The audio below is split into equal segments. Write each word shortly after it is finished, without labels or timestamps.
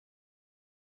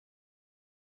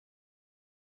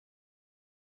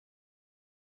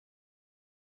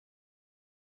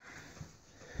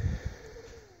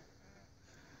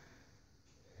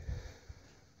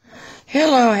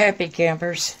Hello, happy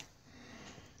campers.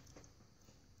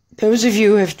 Those of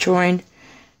you who have joined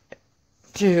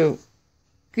to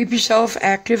keep yourself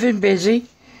active and busy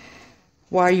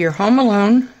while you're home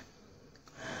alone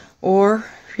or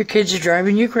your kids are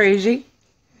driving you crazy,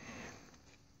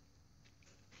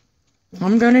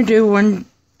 I'm going to do one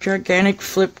gigantic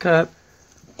flip cup,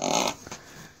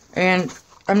 and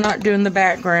I'm not doing the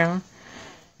background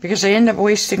because I end up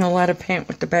wasting a lot of paint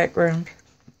with the background.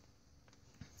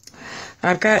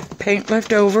 I've got paint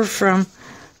left over from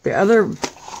the other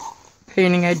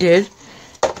painting I did,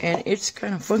 and it's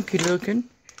kind of funky looking.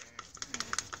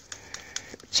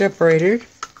 Separated.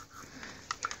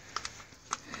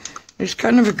 It's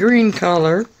kind of a green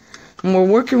color, and we're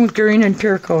working with green and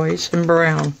turquoise and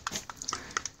brown.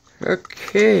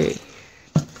 Okay.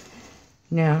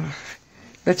 Now,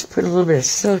 let's put a little bit of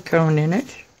silicone in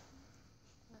it.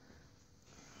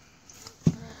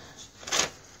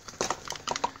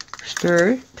 Stir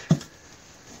it.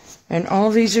 And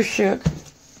all these are shook.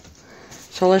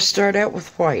 So let's start out with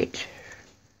white.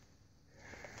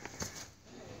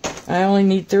 I only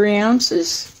need 3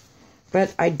 ounces,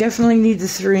 but I definitely need the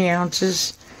 3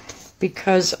 ounces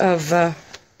because of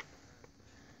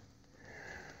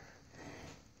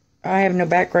I have no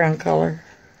background color.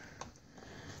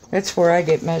 That's where I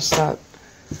get messed up.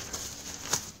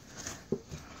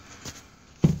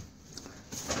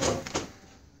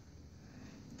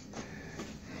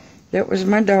 That was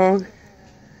my dog.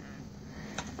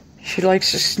 She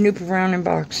likes to snoop around in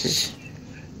boxes.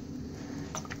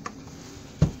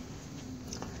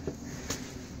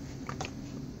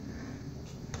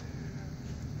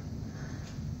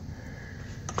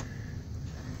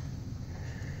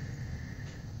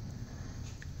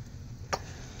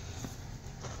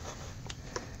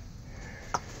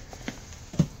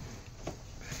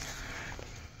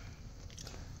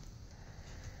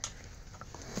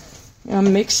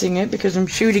 I'm mixing it because I'm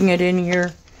shooting it in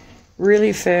here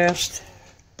really fast.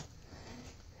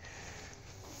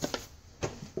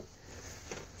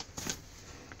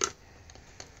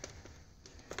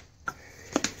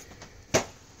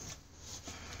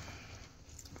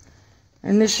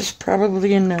 And this is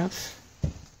probably enough.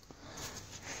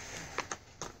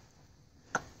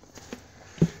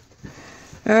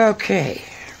 Okay.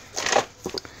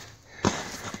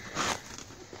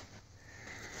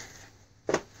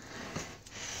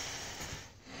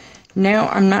 Now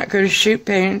I'm not going to shoot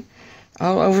paint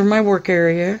all over my work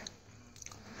area.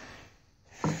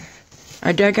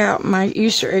 I dug out my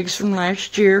Easter eggs from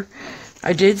last year.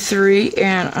 I did 3,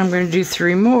 and I'm going to do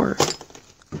 3 more.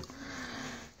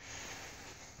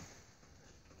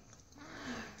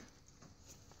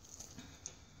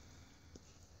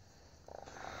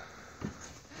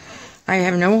 I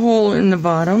have no hole in the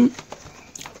bottom,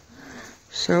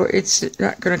 so it's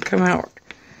not going to come out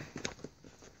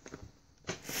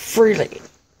freely.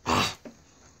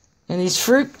 And these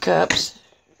fruit cups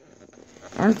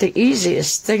aren't the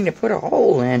easiest thing to put a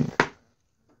hole in.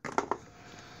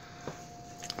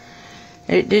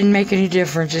 It didn't make any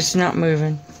difference. It's not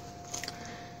moving.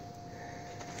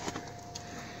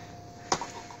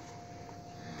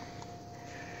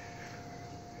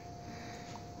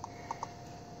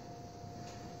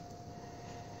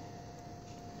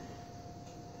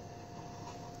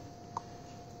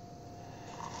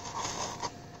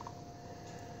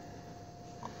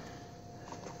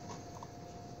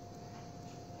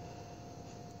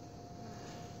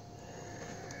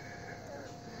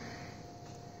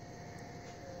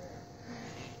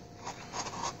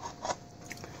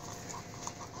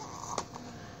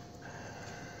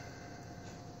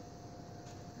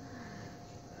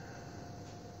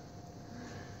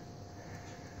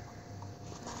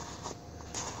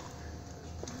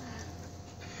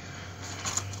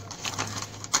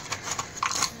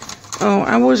 Oh,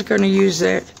 I was going to use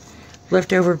that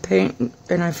leftover paint,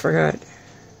 and I forgot.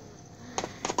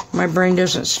 My brain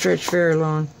doesn't stretch very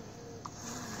long.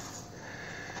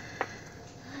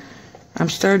 I'm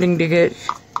starting to get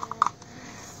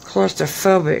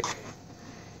claustrophobic.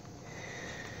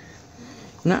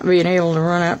 Not being able to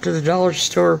run out to the dollar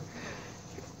store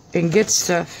and get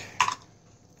stuff.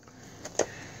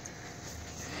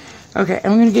 Okay,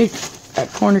 I'm going to get a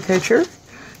corner catcher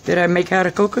that I make out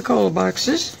of Coca-Cola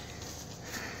boxes.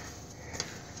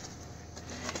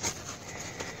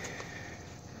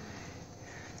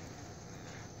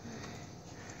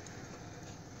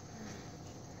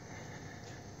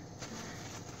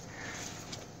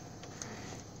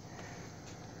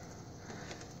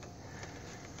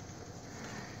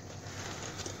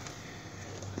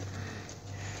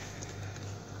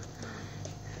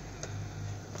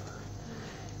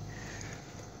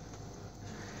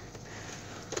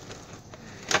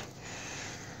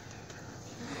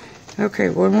 Okay,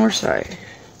 one more side.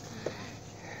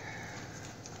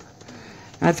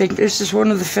 I think this is one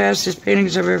of the fastest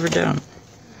paintings I've ever done.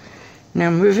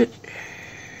 Now move it.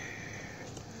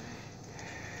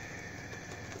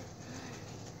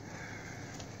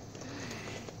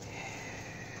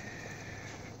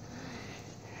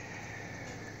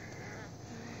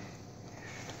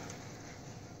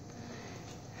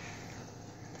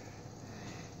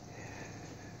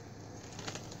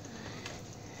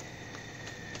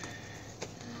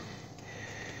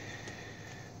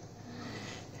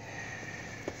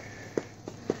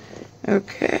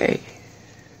 Okay,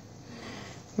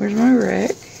 where's my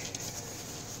rag?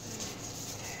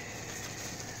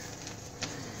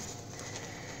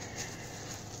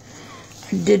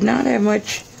 I did not have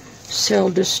much cell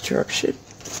destruction.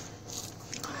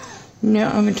 Now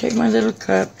I'm going to take my little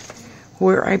cup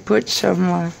where I put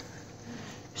some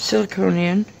silicone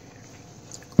in,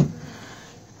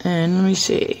 and let me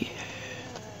see,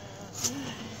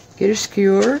 get a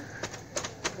skewer.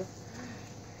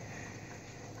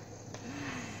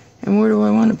 And where do I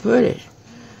want to put it?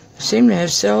 I seem to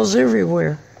have cells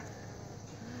everywhere.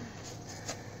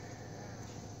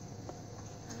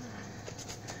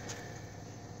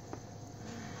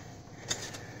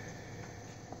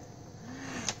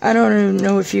 I don't even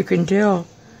know if you can tell,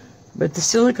 but the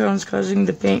silicone's causing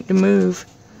the paint to move.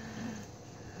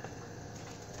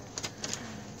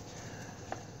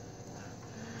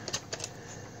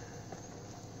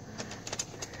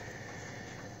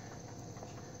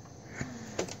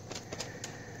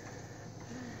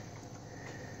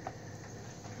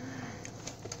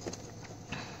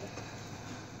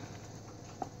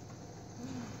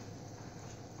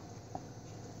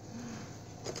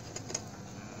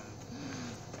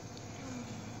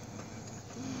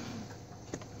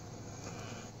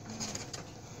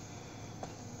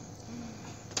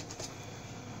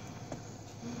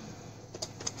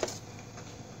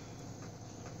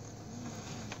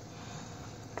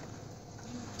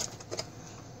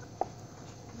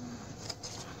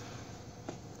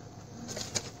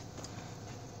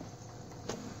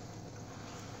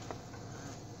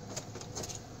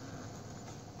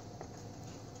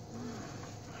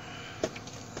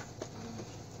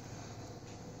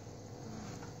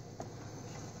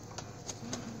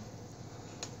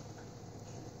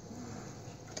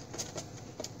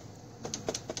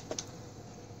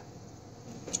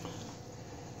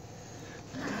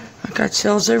 Got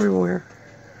cells everywhere.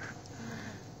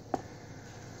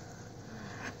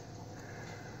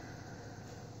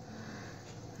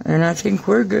 And I think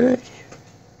we're good.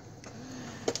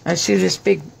 I see this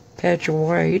big patch of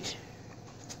white.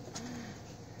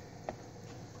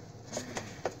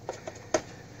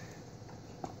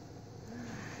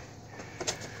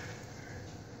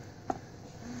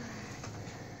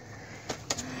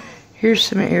 Here's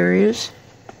some areas.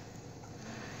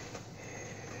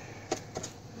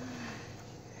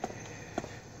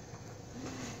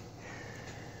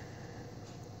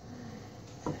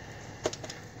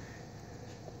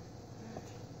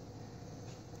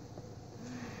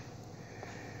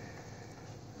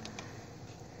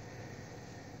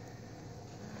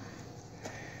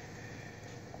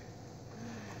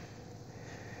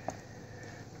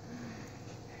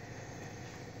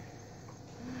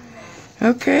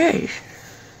 Okay,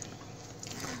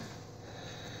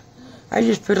 I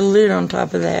just put a lid on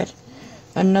top of that,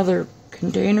 another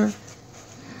container,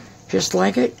 just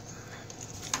like it.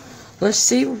 Let's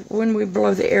see when we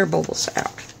blow the air bubbles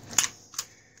out.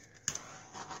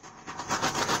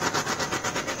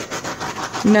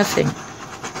 Nothing.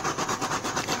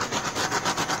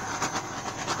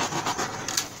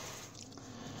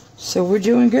 So we're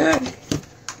doing good.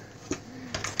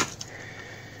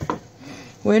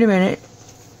 Wait a minute.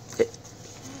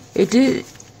 It did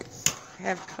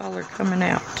have color coming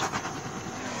out.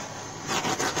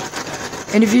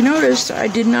 And if you noticed, I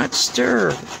did not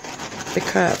stir the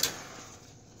cup.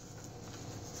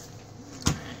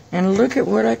 And look at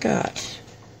what I got.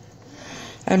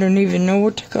 I don't even know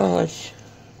what to call it.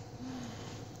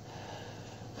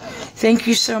 Thank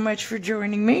you so much for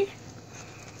joining me.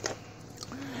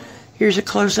 Here's a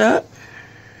close-up.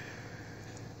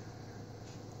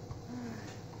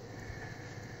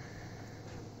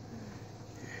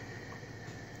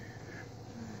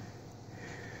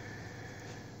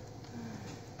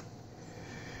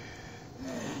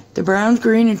 The brown,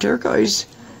 green, and turquoise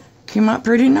came out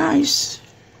pretty nice.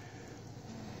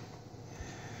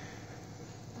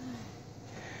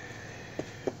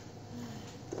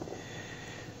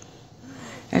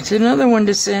 That's another one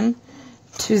to send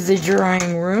to the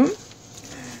drawing room,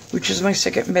 which is my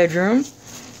second bedroom.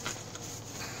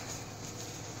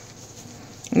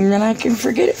 And then I can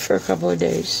forget it for a couple of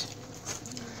days.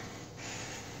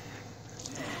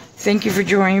 Thank you for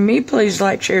joining me. Please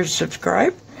like, share,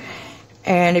 subscribe.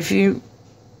 And if you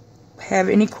have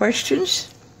any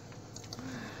questions,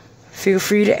 feel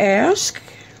free to ask.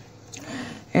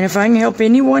 And if I can help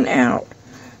anyone out,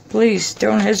 please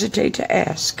don't hesitate to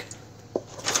ask.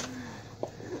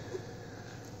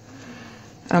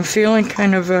 I'm feeling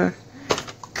kind of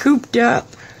cooped up.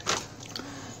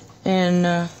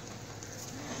 And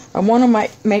I want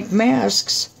to make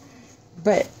masks,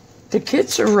 but the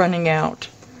kits are running out.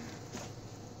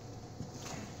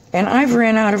 And I've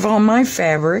ran out of all my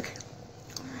fabric,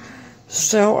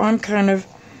 so I'm kind of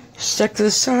stuck to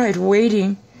the side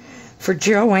waiting for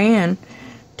Joanne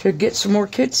to get some more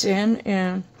kits in.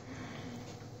 And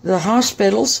the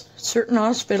hospitals, certain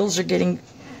hospitals are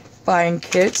buying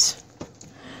kits.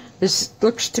 This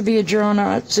looks to be a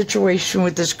drawn-out situation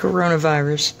with this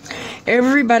coronavirus.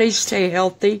 Everybody stay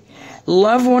healthy,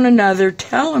 love one another,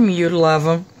 tell them you love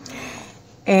them,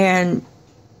 and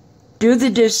do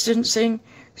the distancing.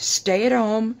 Stay at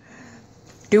home.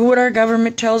 Do what our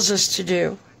government tells us to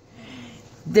do.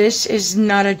 This is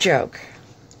not a joke.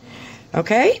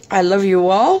 Okay? I love you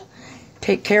all.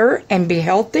 Take care and be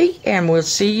healthy. And we'll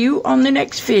see you on the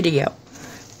next video.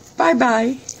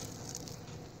 Bye-bye.